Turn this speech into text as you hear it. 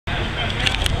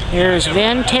Here's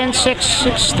VIN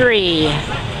 10663.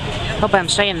 Hope I'm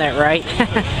saying that right.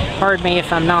 Pardon me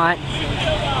if I'm not.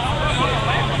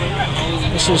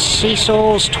 This is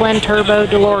Cecil's twin-turbo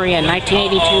DeLorean,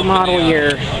 1982 model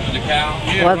year.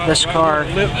 Love this car.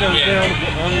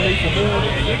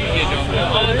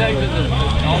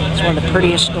 It's one of the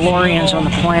prettiest DeLoreans on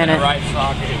the planet. The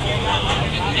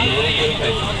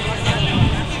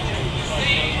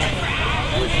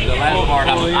last part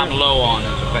I'm low on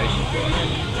as a patient.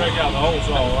 Take out the whole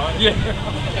saw, right? Yeah.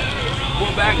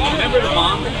 Pull back. Remember the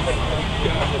Honda?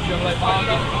 Chevrolet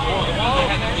Honda?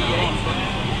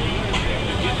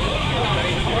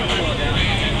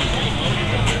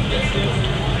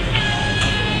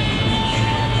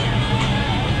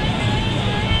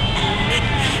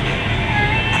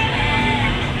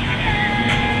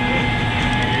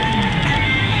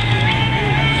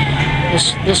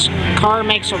 This car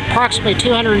makes approximately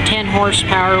 210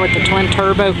 horsepower with the twin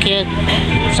turbo kit.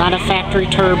 It's not a factory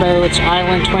turbo, it's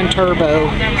Island twin turbo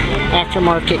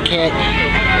aftermarket kit.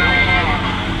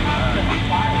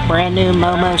 Brand new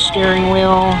Momo steering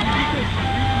wheel.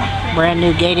 Brand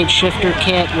new gated shifter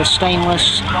kit with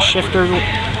stainless shifter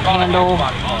handle.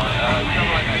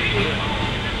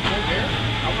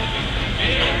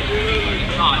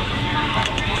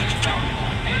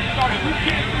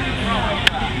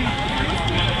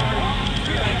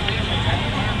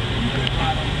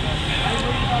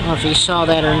 I don't know if you saw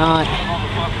that or not.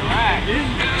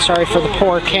 Sorry for the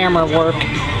poor camera work.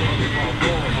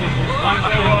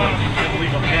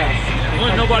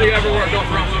 Nobody ever worked on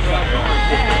front wheel drive cars.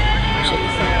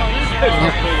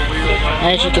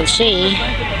 As you can see,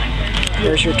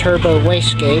 there's your turbo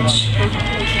wastegates.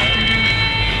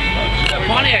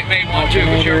 Pontiac made one too,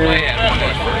 but Chevrolet had one of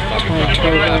those first fucking front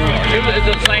wheel drive cars. It was at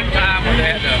the same time when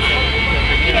they had the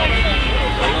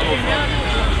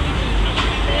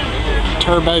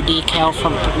turbo decal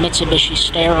from Mitsubishi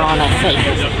Steron, I think.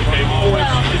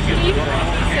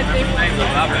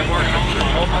 I've been working on it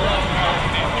all my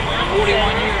life.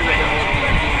 41